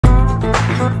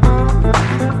Hello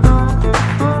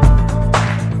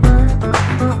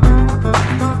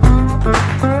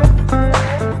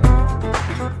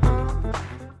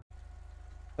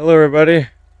everybody,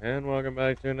 and welcome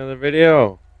back to another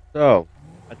video. So,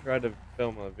 I tried to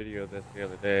film a video of this the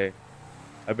other day.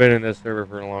 I've been in this server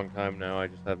for a long time now, I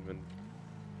just haven't been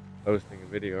posting a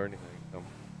video or anything.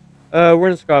 So, we're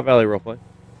in Scott Valley Roleplay.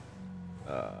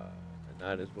 And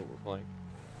that is what we're playing.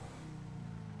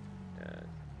 And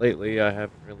lately I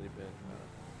haven't really been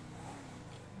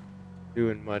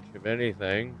doing much of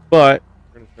anything, but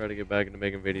we're going to try to get back into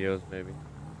making videos maybe.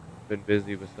 Been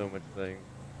busy with so much things.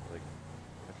 Like,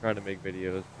 I try to make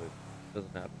videos, but it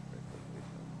doesn't happen very quickly.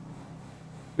 So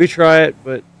we try it,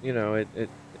 but you know, it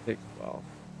takes a while.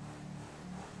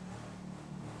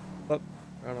 But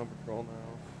we're out on patrol now.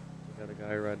 We got a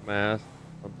guy riding mask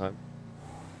sometimes.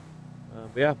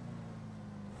 But yeah, what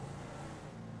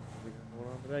we got going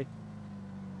on today?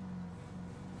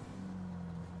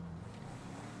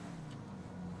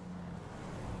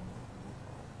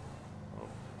 Oh,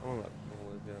 I don't know what patrol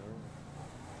is yet. I don't know.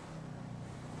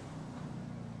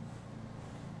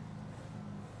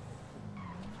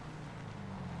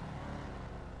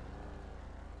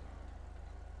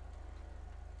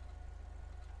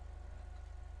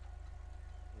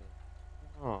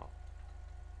 Oh.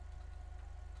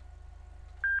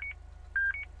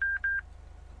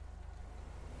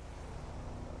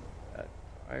 That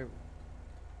driver.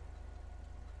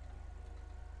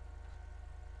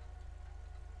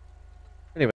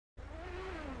 Anyway.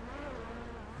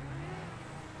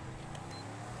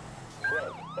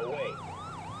 Away.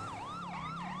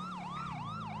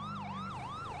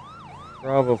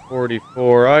 Bravo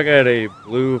 44. I got a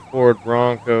blue Ford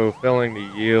Bronco filling the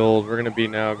yield. We're going to be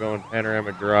now going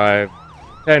Panorama Drive,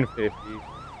 1050.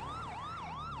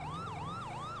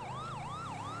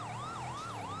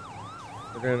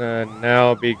 We're going to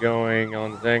now be going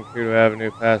on Zancudo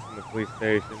Avenue, passing the police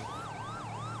station.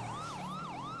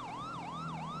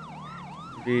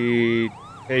 Be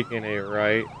taking a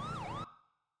right.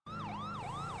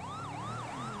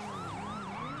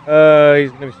 He's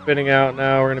going to be spinning out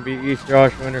now. We're going to be East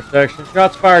Joshua intersection.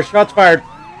 Shots fired! Shots fired!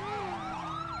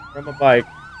 From a bike.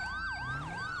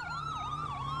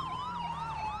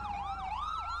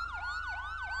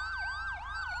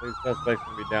 These suspects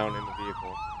going to be down in the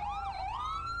vehicle.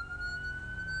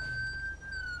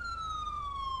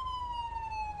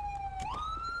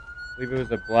 I believe it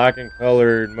was a black and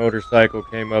colored motorcycle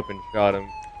came up and shot him.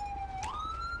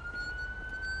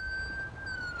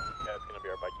 Yeah, it's gonna be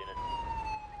our bike unit.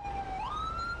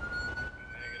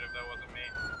 Negative, that wasn't me.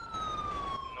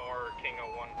 Nor King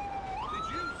 01.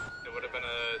 It would have been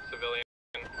a civilian.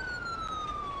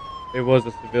 It was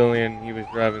a civilian. He was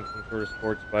driving some sort of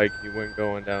sports bike. He went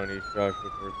going down East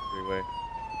Joshua towards the freeway.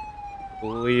 I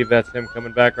believe that's him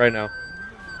coming back right now.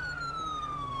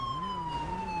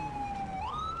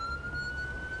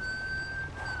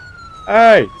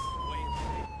 Hey!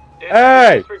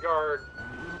 Hey! Disregard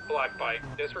black bike.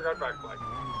 Disregard black bike.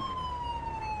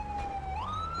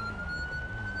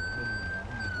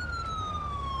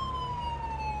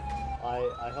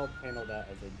 I helped handle that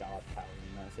as a god power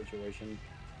in that situation.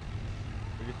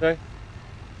 What'd you say?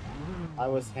 I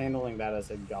was handling that as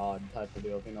a god type of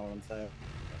deal, if you know what I'm saying.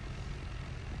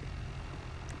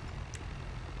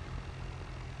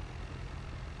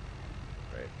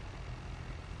 Right.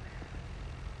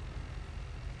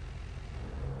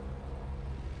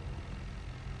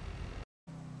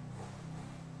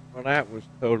 Well, that was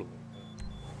totally.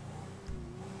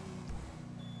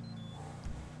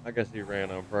 I guess he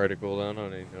ran on prior to cooldown. I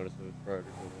didn't notice it was prior to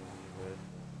cooldown anyway.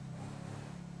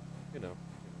 So, you know.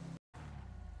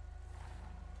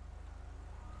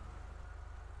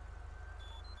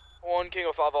 1 King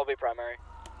 05, I'll be primary.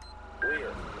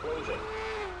 Rear, closing. 1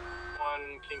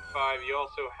 King 5, you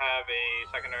also have a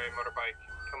secondary motorbike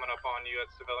coming up on you at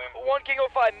civilian. 1 King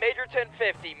 05, major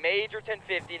 1050, major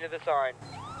 1050 into the sign.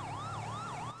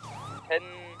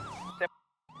 Heading.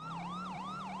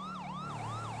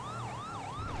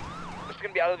 Just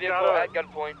gonna be out of the vehicle at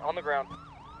gunpoint, on the ground.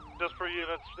 Just for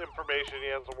units information, he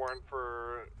has a warrant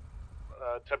for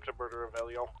attempted murder of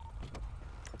Elio.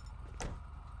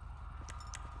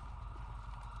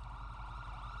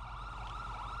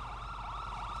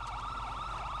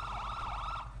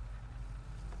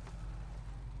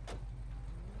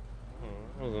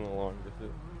 That wasn't a long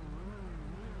visit.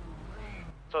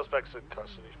 Suspect's in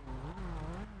custody.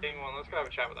 King 1, let's go have a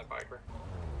chat with that biker.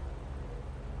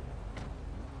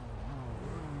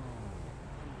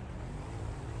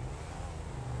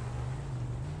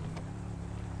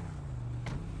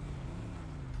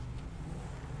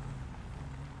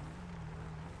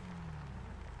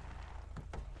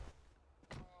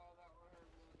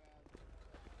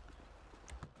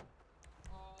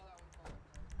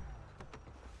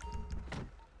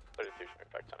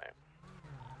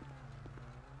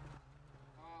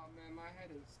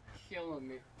 killing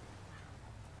me.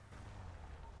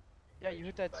 Yeah, you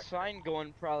hit that sign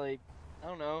going probably, I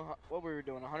don't know, what we were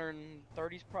doing,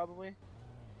 130s probably?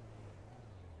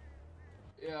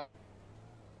 Yeah,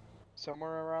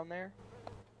 Somewhere around there?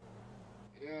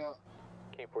 yeah.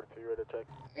 King 43 ready to check.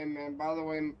 Hey man, by the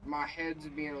way, my head's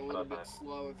being a little bit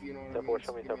slow, if you know what I mean. 10-4,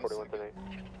 show me Give a 10-41 second. tonight.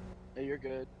 Yeah, you're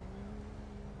good.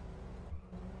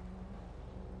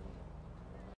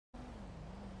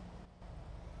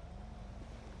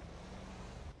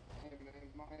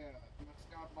 Hey man,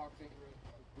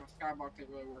 my skybox ain't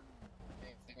really working.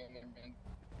 Anything in there, man.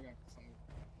 We got some.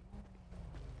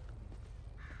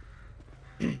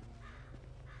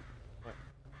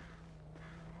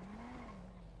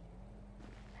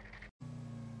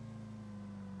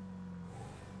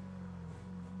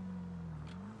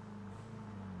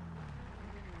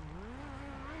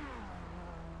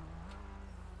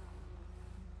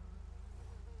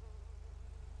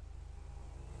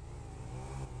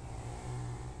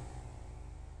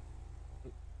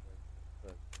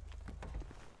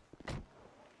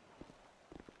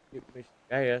 Give me some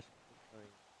gas.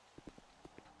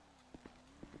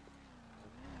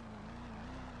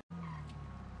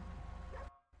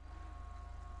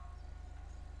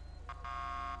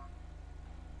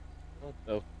 What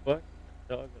the fuck?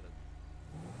 Dog in a...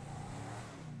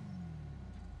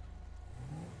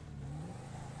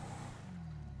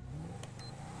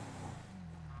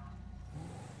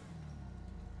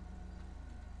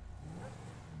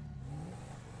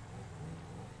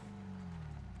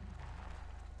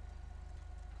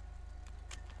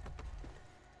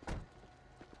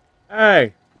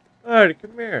 Hey, buddy,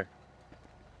 come here.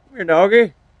 Come here,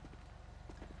 doggy.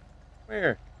 Come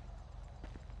here.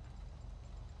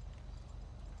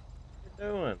 What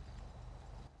you doing?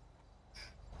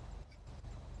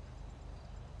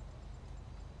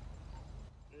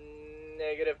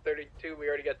 Negative 32, we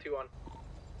already got 2 on.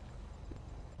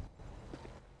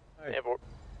 Hey, Airport.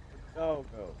 where'd the dog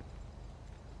go?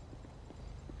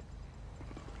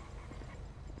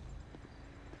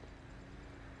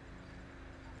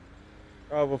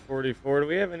 Bravo 44, do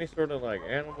we have any sort of like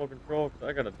animal control? 'Cause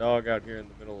I got a dog out here in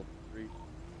the middle of the street.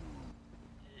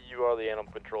 You are the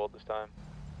animal control at this time.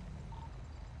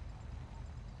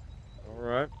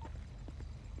 Alright.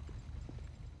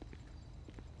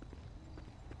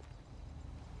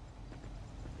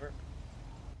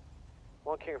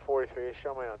 One King 43,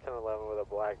 show me on 1011 with a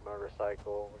black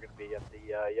motorcycle. We're going to be at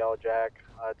the Yellow Jack,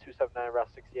 279 Route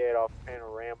 68 off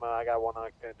Panorama. I got 1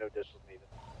 occupant, no additionals needed.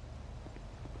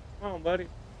 Come on, buddy.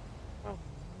 Come on.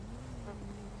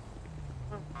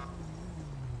 Come on.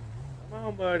 Come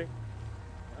on, buddy.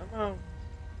 Come on.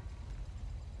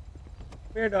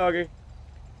 Come here, doggy.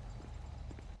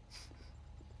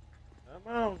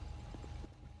 Come on.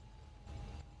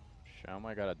 Show him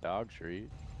I got a dog treat.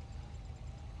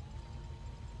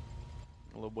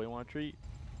 A little boy want a treat?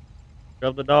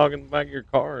 Shove the dog in the back of your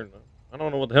car, and I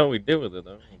don't know what the hell we do with it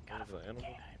though. I ain't got a The animal.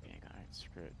 Alright,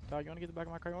 screw it. Dog, you wanna get the back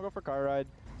of my car? You wanna go for a car ride?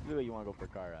 You look like you wanna go for a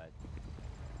car ride.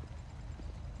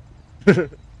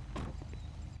 Good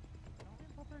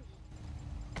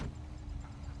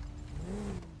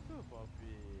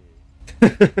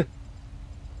puppy.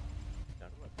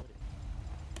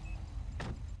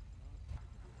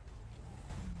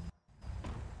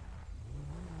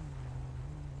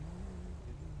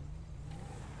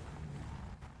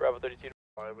 Bravo 32.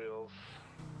 My wheels.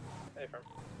 Hey, firm.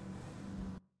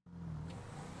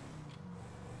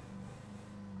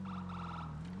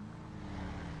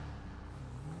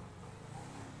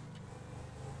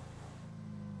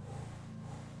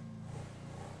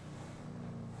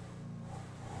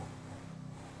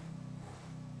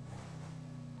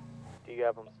 Do you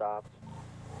have them stopped?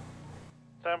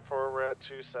 10-4, we're at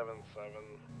 277.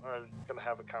 I'm gonna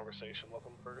have a conversation with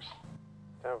him first.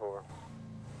 10-4.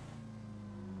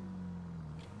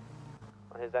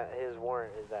 His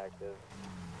warrant is active.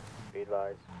 Be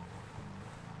advised.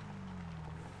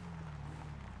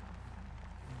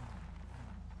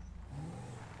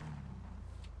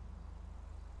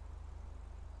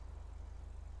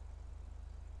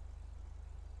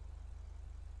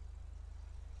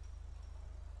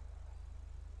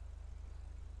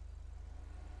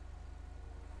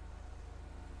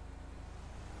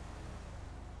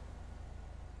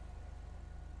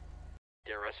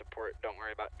 DRS support, don't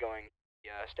worry about going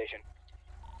station.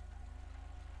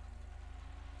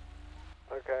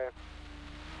 Okay.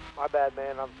 My bad,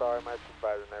 man. I'm sorry. My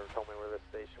supervisor never told me where this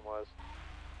station was.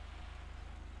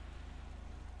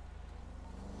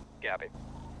 Copy.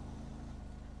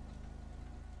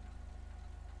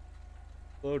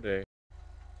 Slow day.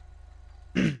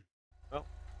 Well,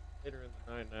 later in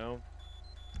the night now.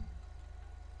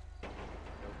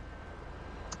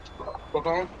 What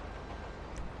on?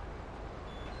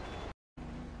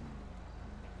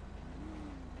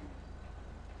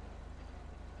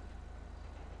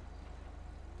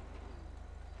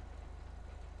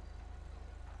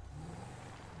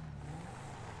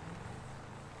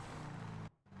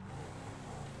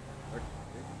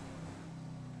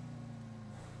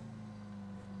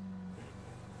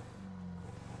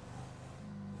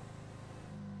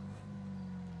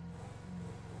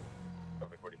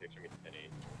 Over 46 for me,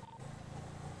 10-8.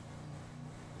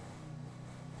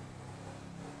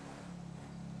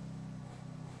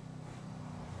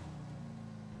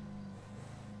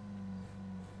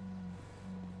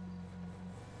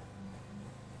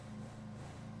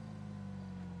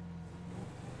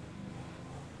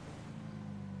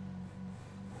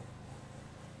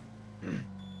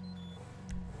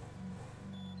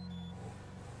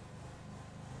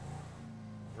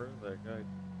 Where's that guy?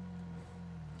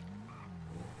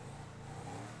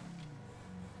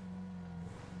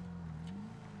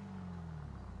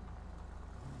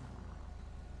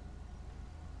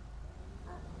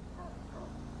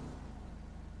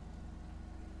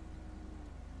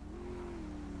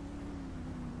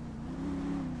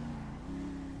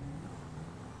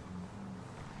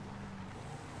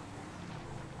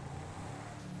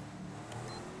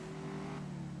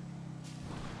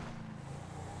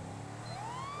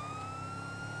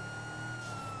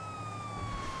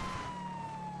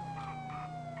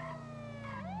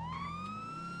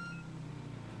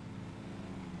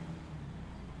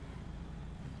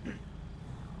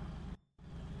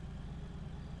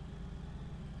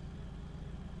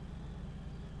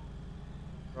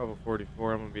 Bravo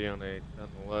 44, I'm going to be on a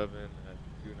 1011 at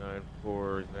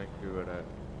 294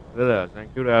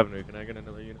 Zancuda Avenue. Can I get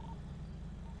another unit?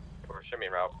 Or show me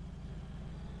en route.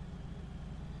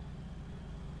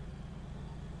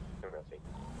 I'm gonna see.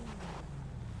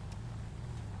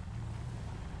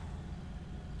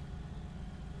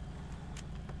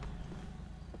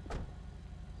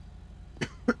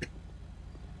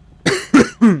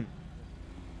 I'm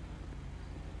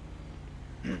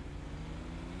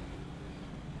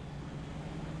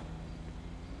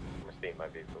gonna stay in my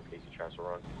vehicle in case you transfer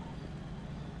run.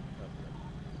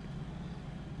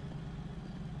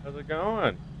 How's it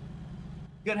going?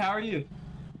 Good, how are you?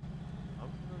 I'm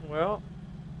doing well.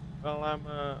 Well, I'm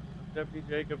Deputy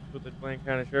Jacobs with the Blaine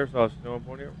County Sheriff's Office. You know what I'm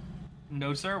pointing over?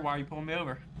 No, sir. Why are you pulling me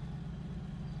over?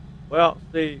 Well,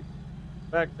 see,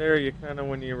 back there, you kind of,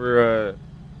 when you were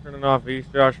turning off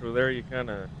East Joshua there, you kind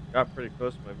of got pretty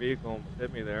close to my vehicle and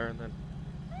hit me there, and then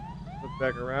looked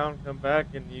back around, come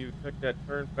back, and you took that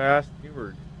turn fast. You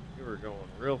were going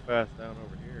real fast down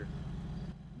over here.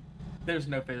 There's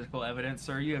no physical evidence,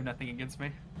 sir. You have nothing against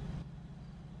me.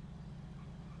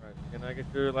 Right. Can I get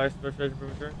your license registration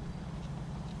proof of insurance?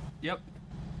 Yep.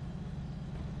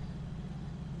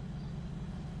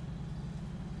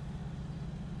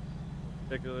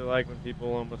 Particularly like when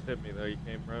people almost hit me, though. You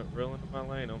came real into my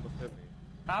lane, almost hit me.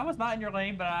 I was not in your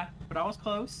lane, but I was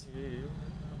close. Yeah, you were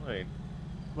in my lane.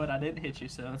 But I didn't hit you,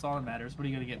 so that's all that matters. What are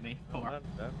you gonna get me for?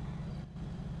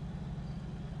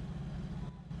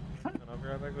 I'll be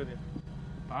right back with you.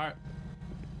 All right.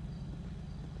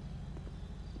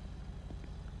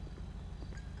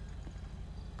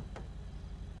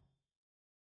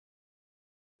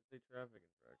 It's a traffic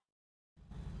infraction.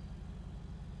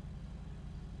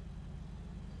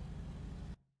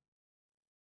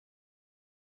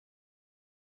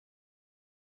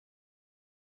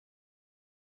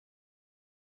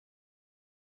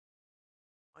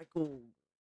 Michael.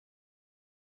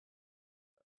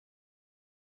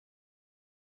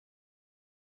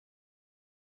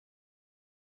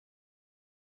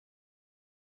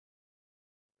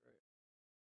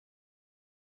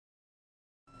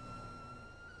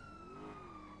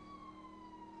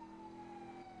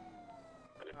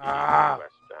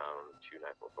 Westbound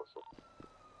 294 postal.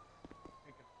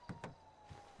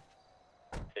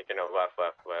 Taking a left,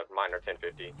 minor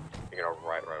 1050. Taking a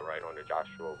right onto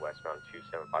Joshua, westbound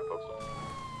 275 postal.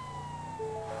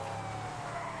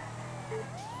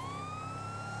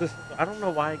 I don't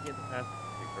know why I get the passenger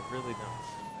ticket. I really don't.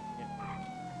 I can't.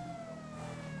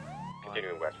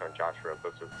 Continuing westbound Joshua,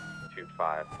 postal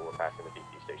 254, passing the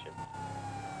DC station.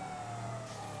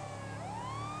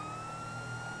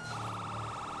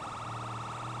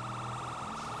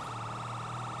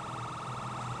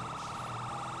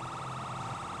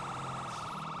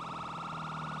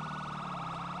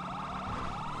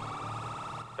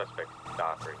 Suspect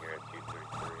stop right here at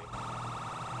 233.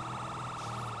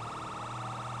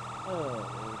 Oh.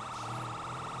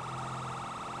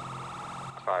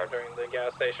 Fired during the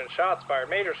gas station. Shots fired.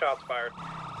 Major shots fired.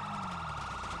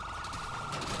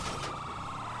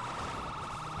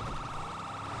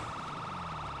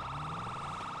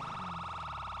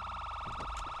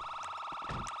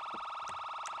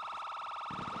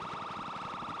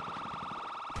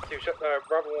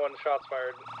 Bravo 1, shots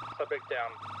fired. Subject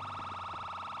down.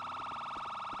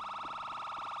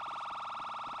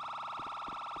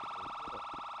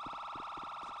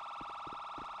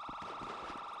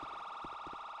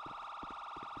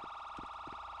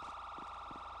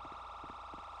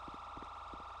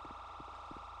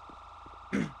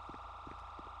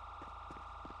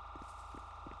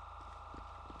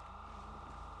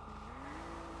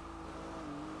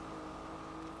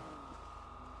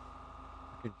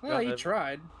 Well, he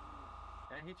tried.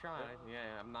 Yeah, he tried.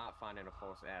 Yeah, I'm not finding a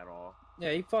pulse at all.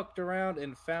 Yeah, he fucked around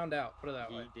and found out. Put it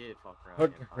that way. He did fuck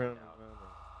around and find out.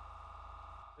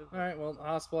 Alright, well,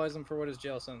 hospitalize him for what his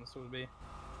jail sentence would be.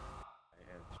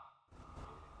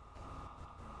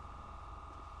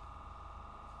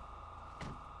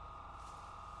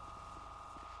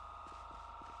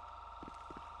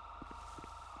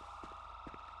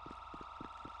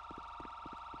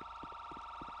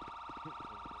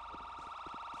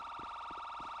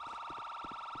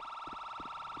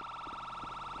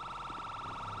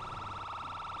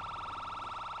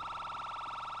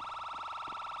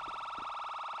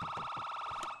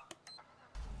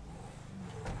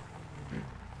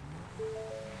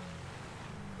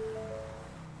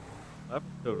 I'm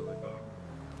totally.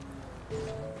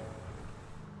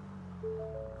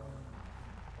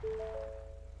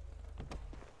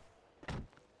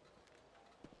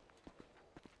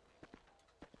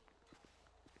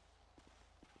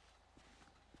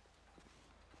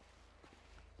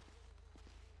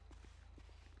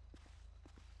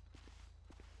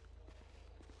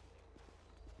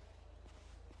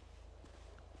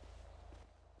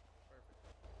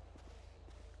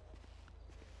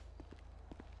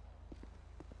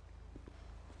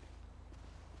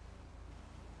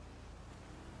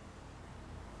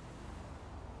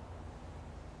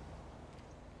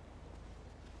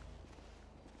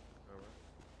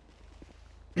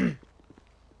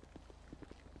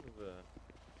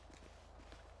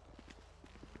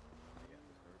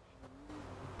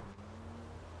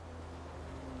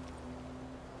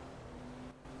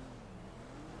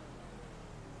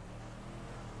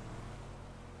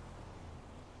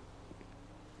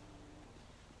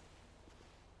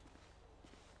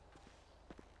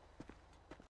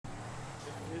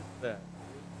 Is that?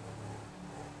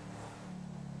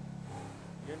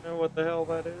 You know what the hell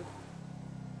that is?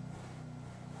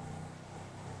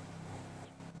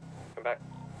 Come back.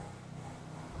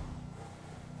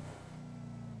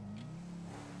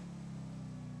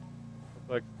 Looks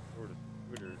like some sort of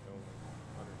scooter going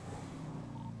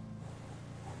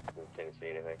 100. Can't see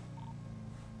anything.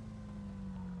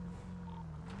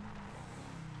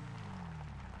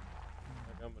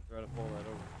 Like I'm gonna try to pull that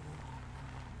over.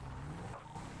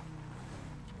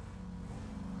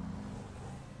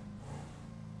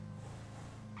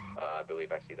 I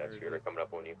believe I see that scooter coming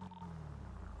up on you.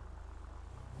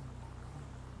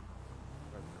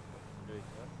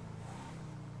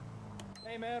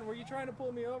 Hey man, were you trying to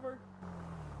pull me over?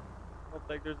 I don't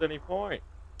think there's any point.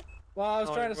 Well, I was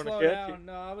Oh, trying to he's gonna slow catch you? down.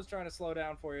 No, I was trying to slow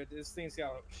down for you. This thing's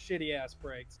got shitty ass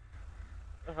brakes.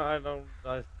 I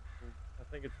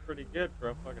think it's pretty good for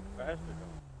a fucking faster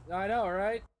car. I know,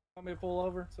 right? Want me to pull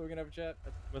over so we can have a chat?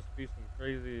 That must be some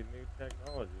crazy new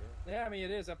technology. Yeah, I mean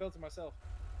it is. I built it myself.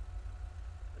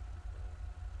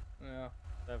 Yeah.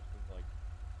 Have some like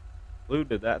glued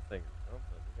to that thing or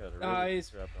something. You gotta really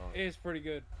strap on. It's pretty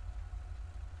good.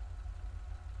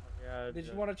 Yeah. Did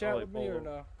you want to chat with me or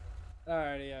no?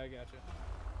 Alrighty, yeah, I got you.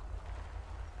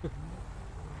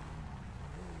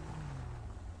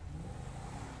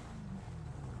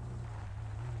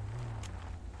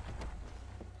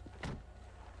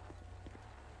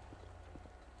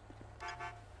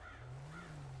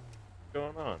 What's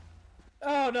going on?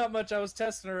 Oh, not much. I was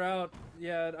testing her out.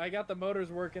 Yeah, I got the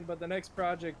motors working, but the next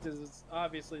project is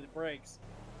obviously the brakes.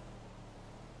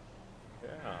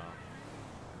 Yeah.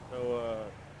 So,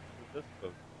 what's this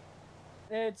supposed to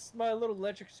be? It's my little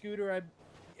electric scooter.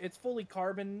 It's fully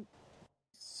carbon,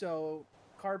 so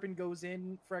carbon goes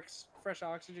in, fresh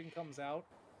oxygen comes out.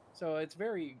 So it's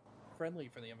very friendly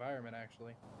for the environment,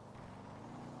 actually.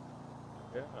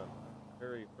 Yeah,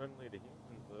 very friendly to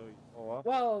humans, though. You fall off.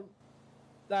 Well,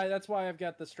 that's why I've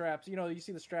got the straps. You know, you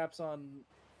see the straps on,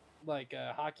 like,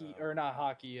 hockey, or not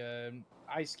hockey,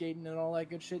 ice skating and all that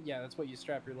good shit? Yeah, that's what you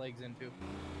strap your legs into.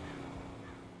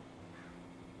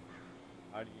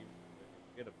 How do you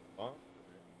get a bump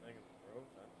or anything in the road?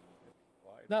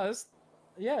 Glide. No,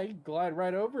 yeah, you can glide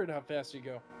right over it how fast you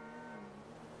go.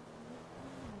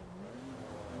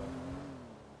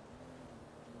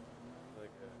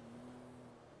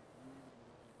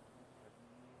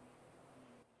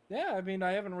 Yeah, I mean,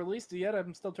 I haven't released it yet.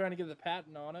 I'm still trying to get the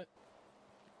patent on it.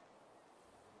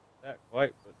 that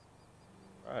quite, but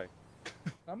try.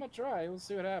 I'm gonna try. We'll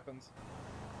see what happens.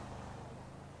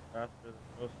 Faster than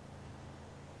most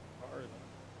cars.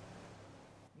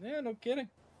 Yeah, no kidding.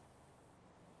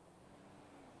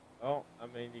 Well, I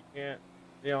mean, you can't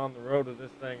be on the road with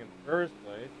this thing in the first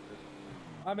place.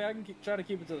 I mean, I can try to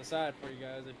keep it to the side for you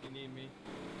guys if you need me.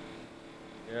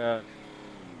 Yeah.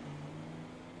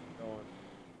 Going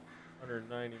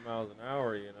 190 miles an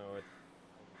hour, you know, it's.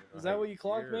 Is that what you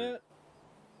clocked me at?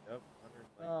 Yep,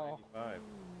 195.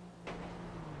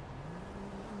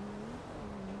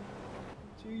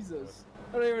 Jesus.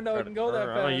 I don't even know it can go that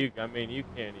fast. I mean, you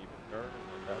can't even turn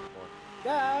at that point.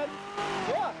 God!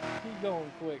 What? Keep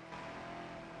going quick.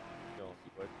 You're going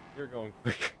quick. You're going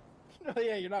quick. Oh,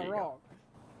 yeah, you're not wrong.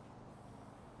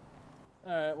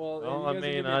 Alright, well, Well, I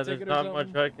mean, there's not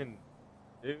much I can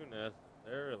do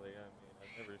necessarily. I mean,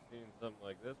 I've never seen something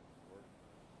like this before.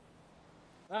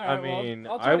 All right, I mean,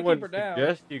 well, I wouldn't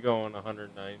suggest you going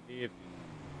 190 if you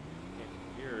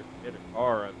can't hear or hit a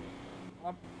car. I mean,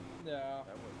 yeah.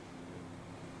 That wouldn't be good.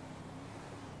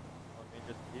 I mean,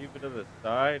 just keep it to the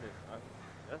side, and I'm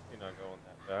definitely not going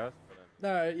that fast. But I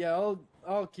mean, all right,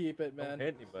 yeah, I'll keep it, man. Don't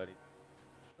hit anybody.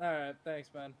 All right,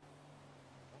 thanks, man.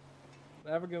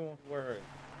 Have a good one. Wearing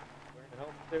a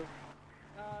helmet too?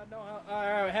 No,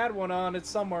 I had one on. It's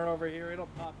somewhere over here. It'll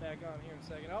pop back on here in a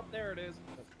second. Oh, there it is.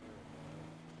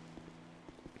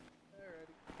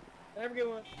 Alrighty. Have a good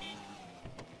one.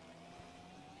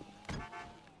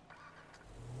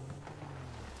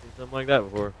 Seen something like that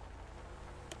before.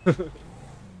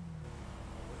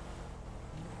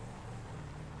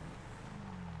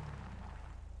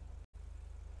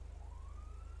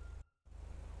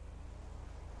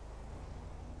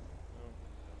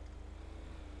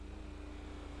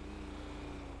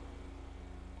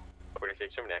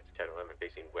 From next Title 11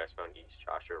 facing westbound East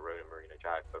Joshua Road and Marina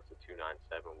Drive, close to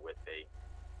 297 with a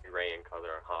gray in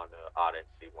color Honda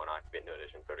Odyssey, one occupant, no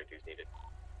additional photo juice needed.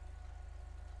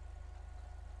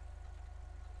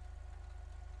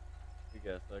 You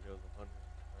guess that goes 190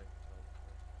 miles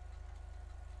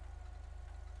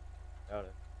an hour. Got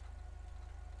it.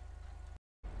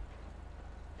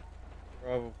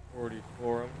 Bravo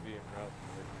 44, I'm being route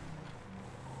 6.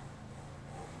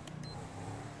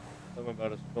 Something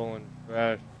about a stolen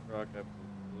trash truck, I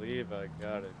believe I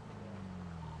got it.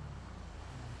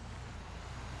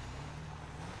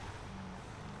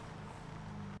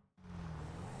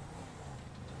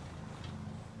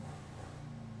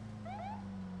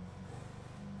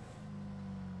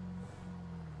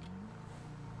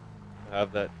 I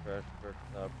have that trash truck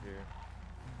stop here.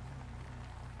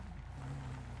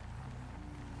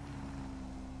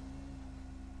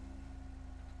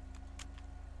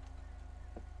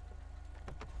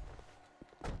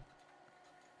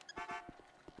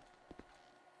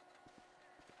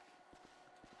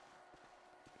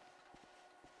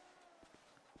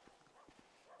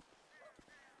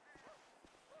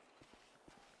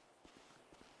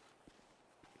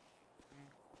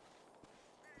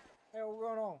 Hey, what's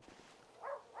going on?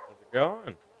 How's it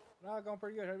going? No, going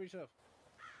pretty good. How about yourself?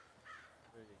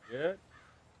 Pretty good.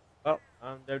 Well,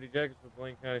 I'm Deputy Jacobs with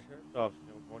Blaine County Sheriff's Office.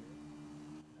 You know what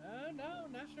I'm No,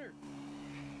 not sure.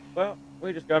 Well,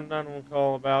 we just got a 911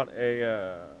 call about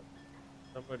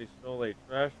somebody stole a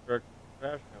trash truck from the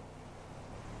trash company.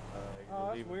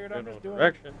 Oh, that's weird. I'm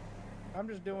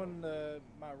just doing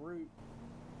my route.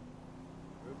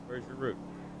 Where's your route?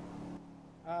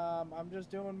 I'm just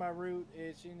doing my route.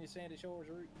 It's in the Sandy Shores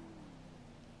route.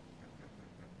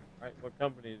 Alright, what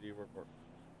company do you work for?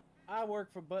 I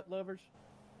work for Butt Lovers.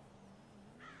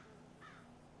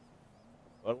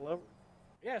 Butt Lovers?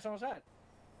 Yeah, it's on the side.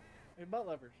 It's Butt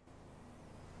Lovers.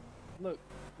 Look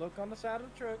on the side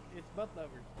of the truck. It's Butt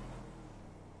Lovers.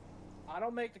 I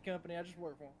don't make the company. I just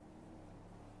work for them.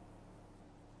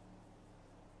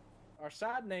 Our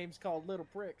side name's called Little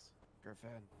Pricks. Griffin.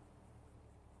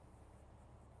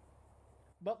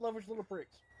 Butt Lovers, Little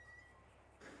Pricks.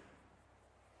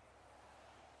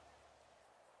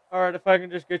 Alright, if I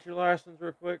can just get your license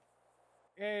real quick.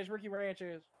 Yeah, it's Rickey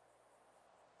Ranches.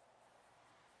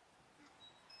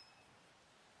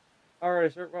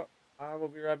 Alright, sir. Well, I will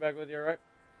be right back with you, alright?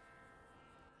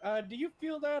 Do you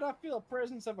feel that? I feel a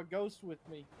presence of a ghost with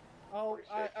me. Oh,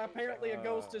 apparently a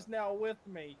ghost is now with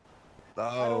me. Oh.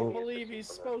 I don't believe he's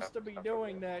supposed to be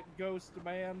doing that, ghost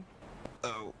man.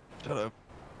 Oh, shut up.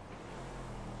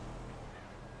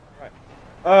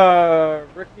 Alright.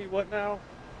 Rickey, what now?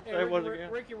 Hey, Say what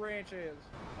again? Rickey Ranches.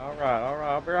 Alright.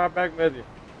 I'll be right back with you.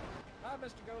 Hi,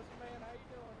 Mr. Ghost Man. How you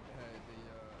doing?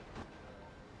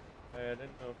 Hey, I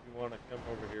didn't know if you want to come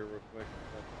over here real quick.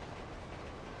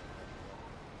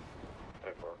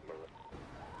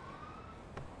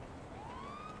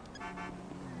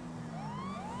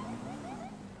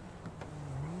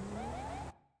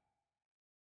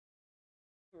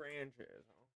 Ranches.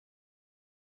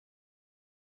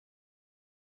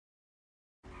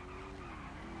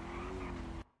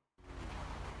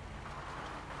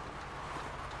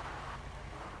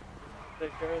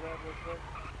 Take care of that real quick.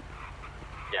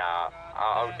 Yeah,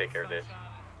 I'll take care of this.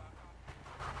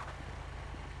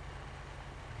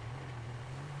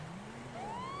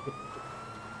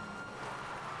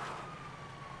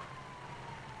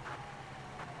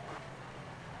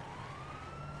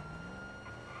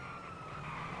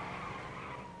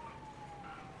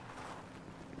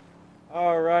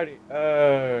 Alrighty.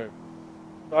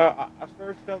 So I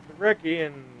searched up the Ricky,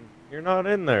 and you're not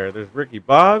in there. There's Ricky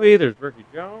Bobby. There's Ricky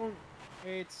Jones.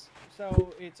 It's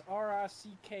Rickey.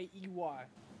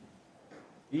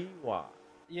 E-Y.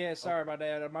 Yeah, sorry about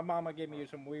that. My mama gave me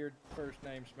some weird first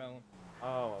name spelling.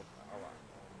 Oh, okay.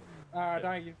 All right.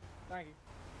 Thank you. Thank you.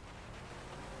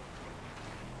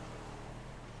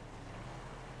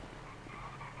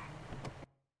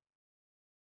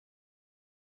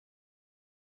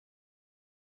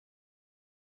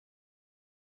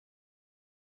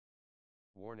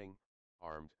 Warning,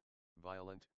 armed,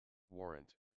 violent,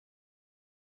 warrant.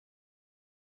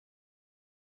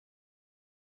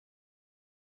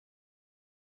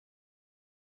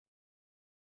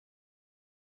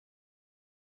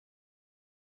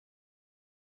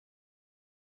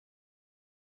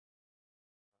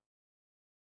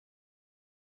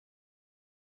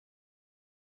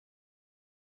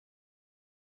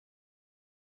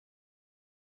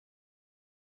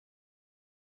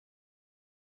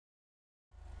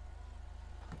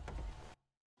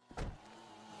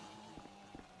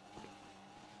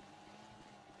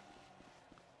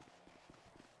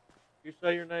 You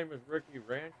say your name is Ricky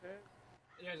Ranchez?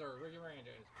 Yes, sir. Ricky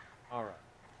Ranchez. All right.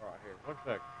 All right. Here, 1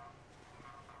 second.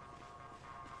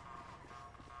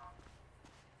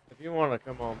 If you want to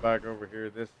come on back over here,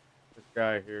 this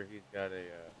guy here, he's got a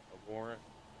warrant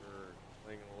for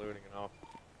slinging and looting an office.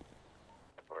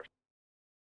 Of course.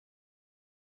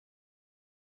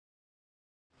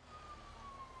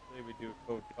 Say we do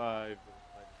code 5, but we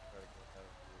might just try to go that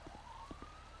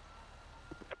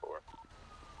way. 4.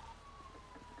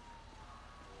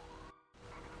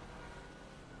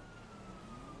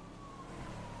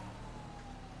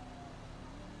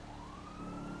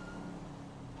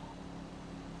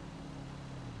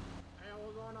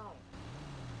 What's going on?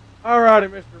 Alrighty,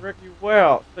 Mr. Ricky.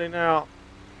 Well, see now,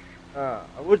 I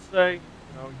would say, you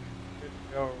know, you should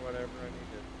go or whatever. I need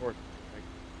to, of course, make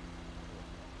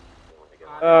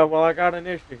well, I got an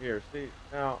issue here. See,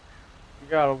 now, you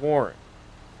got a warrant.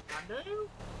 I do?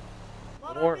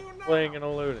 What A warrant I do for now? fleeing and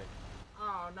eluding.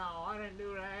 Oh, no, I didn't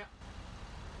do that.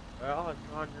 Well,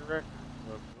 it's on your record.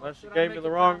 But unless you Should I gave me make the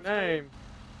it wrong times two? name,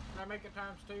 Should I make it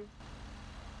times 2?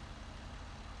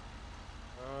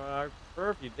 I prefer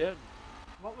if you didn't.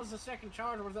 What was the second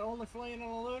charge? Was it only fleeing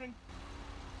and eluding?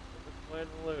 Just fleeing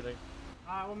and eluding.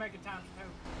 Alright, we'll make it times 2.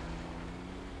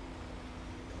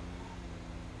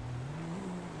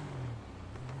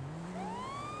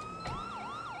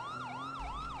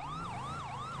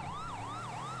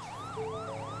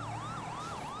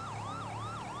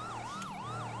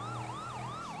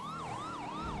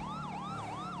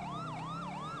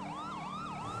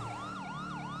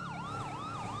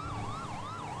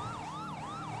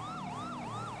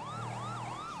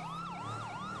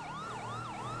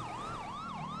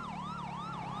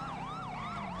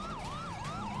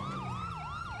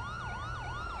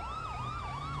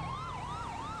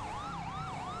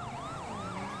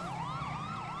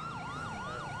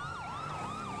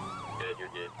 Good, you're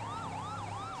good.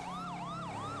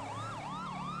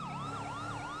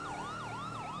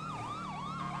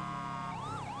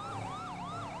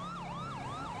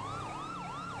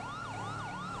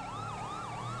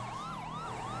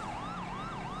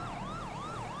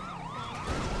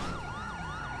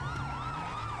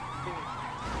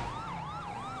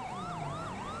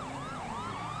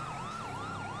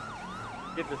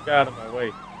 Get this guy out of my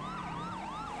way.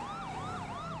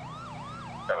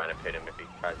 Trying to pit him if he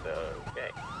tries to.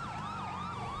 Okay.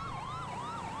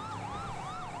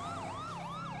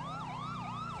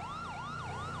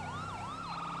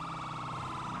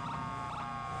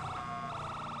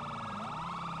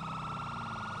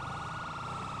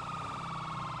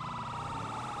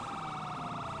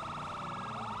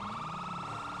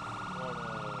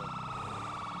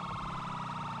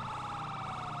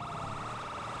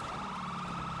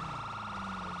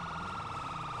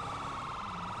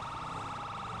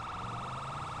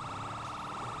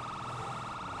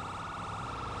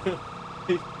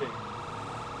 He's big.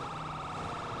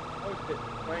 Oh shit.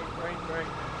 Train.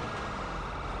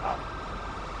 He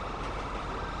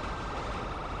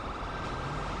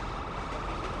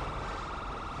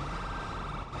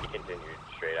continued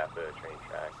straight after the train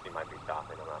tracks. He might be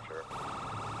stopping, I'm not sure.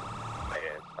 I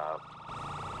didn't stop.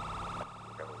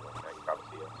 You probably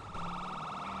see us.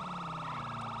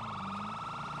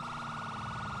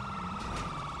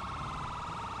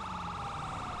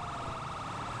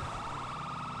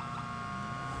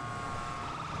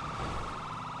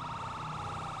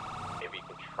 Maybe you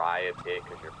can try a bit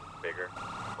because you're bigger.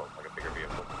 Looks like a bigger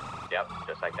vehicle. Yep,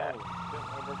 just like that. Oh, shit,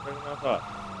 that worked better than I thought.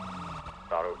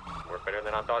 Thought it would work better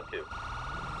than I thought too.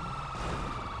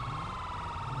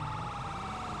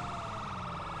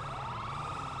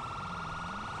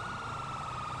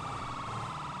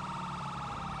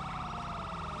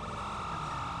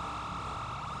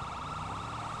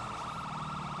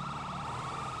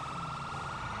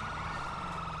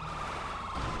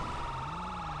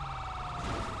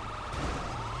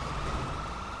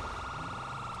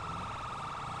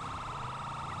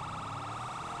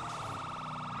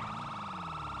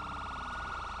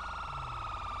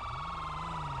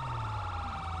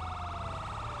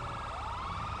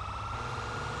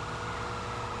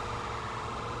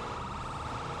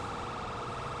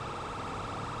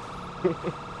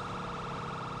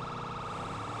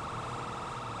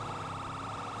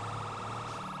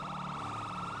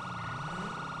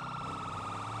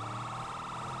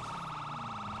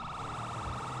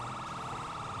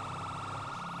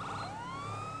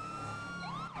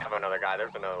 Have another guy.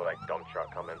 There's another like dump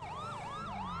truck coming.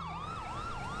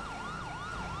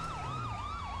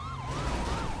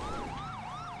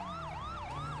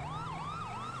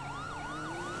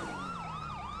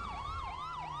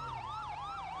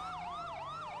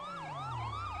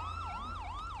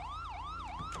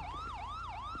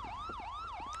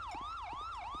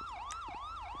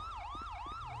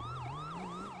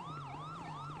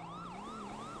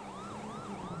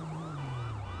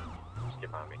 Just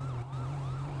get behind me.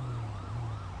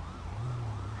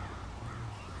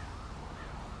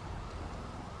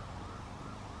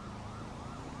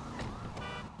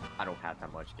 I don't have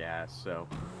that much gas, so.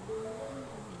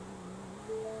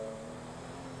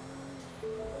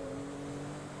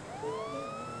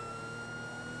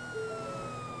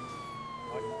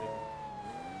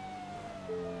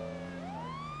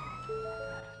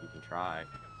 You can try.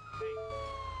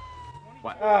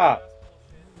 What? Ah!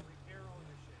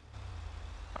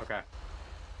 Okay.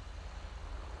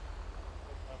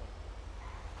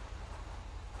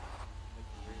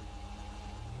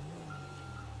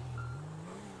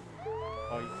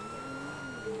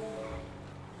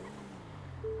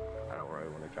 I don't really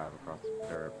want to drive across the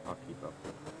dirt. I'll keep up.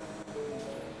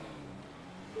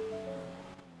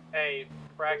 Hey,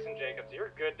 Braxton Jacobs,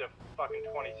 you're good to fucking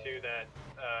 22 that,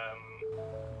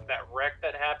 that wreck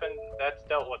that happened. That's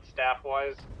dealt with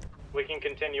staff-wise. We can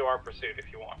continue our pursuit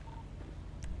if you want.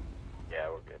 Yeah,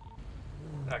 we're good.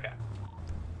 Okay.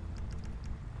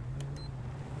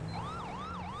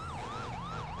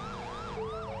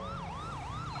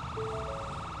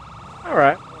 All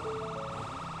right.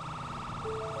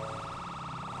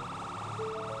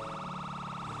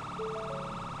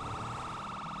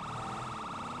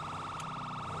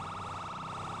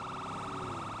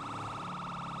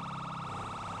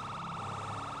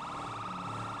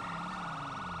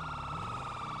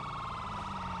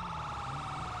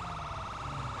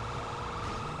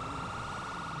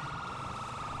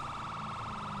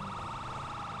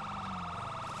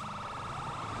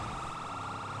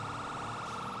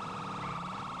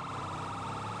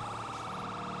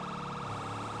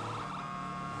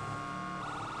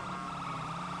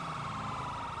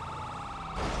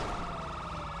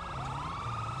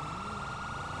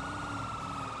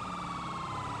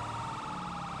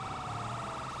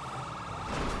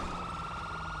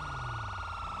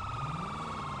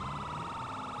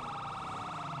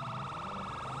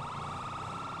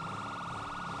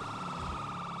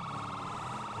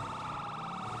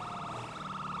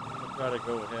 Try to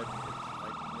go ahead and get the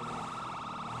bike moving.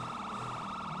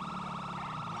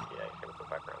 Yeah, he's gonna go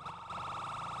back around.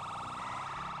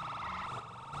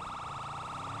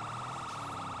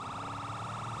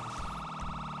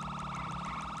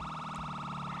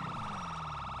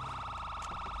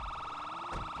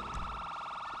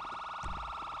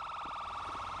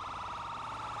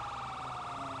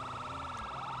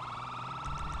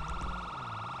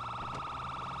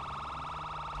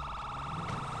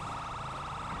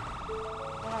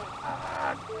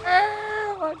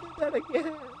 I did that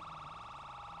again.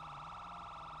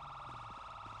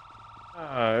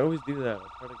 I always do that. I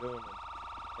try to go in the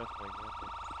best way.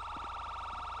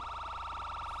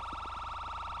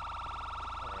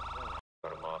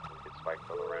 Cut him off and get spiked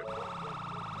on the road.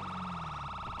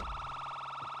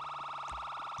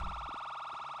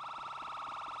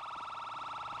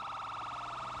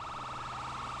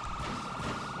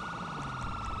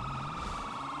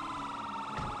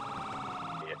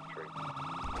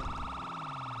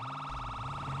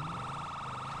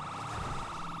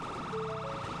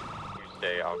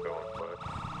 stay, I'll go on foot.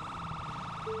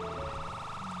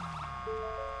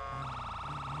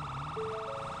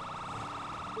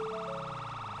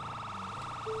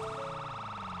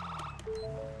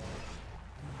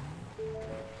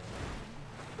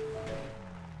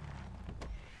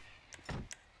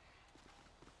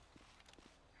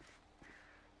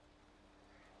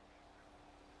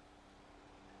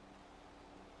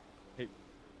 Hey.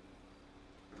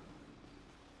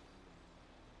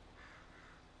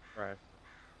 Crash.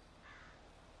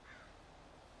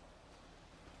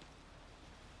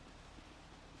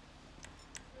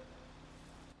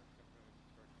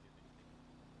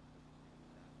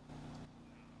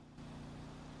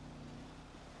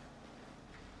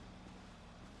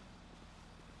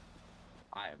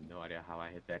 I have no idea how I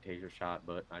hit that taser shot,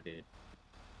 but I did.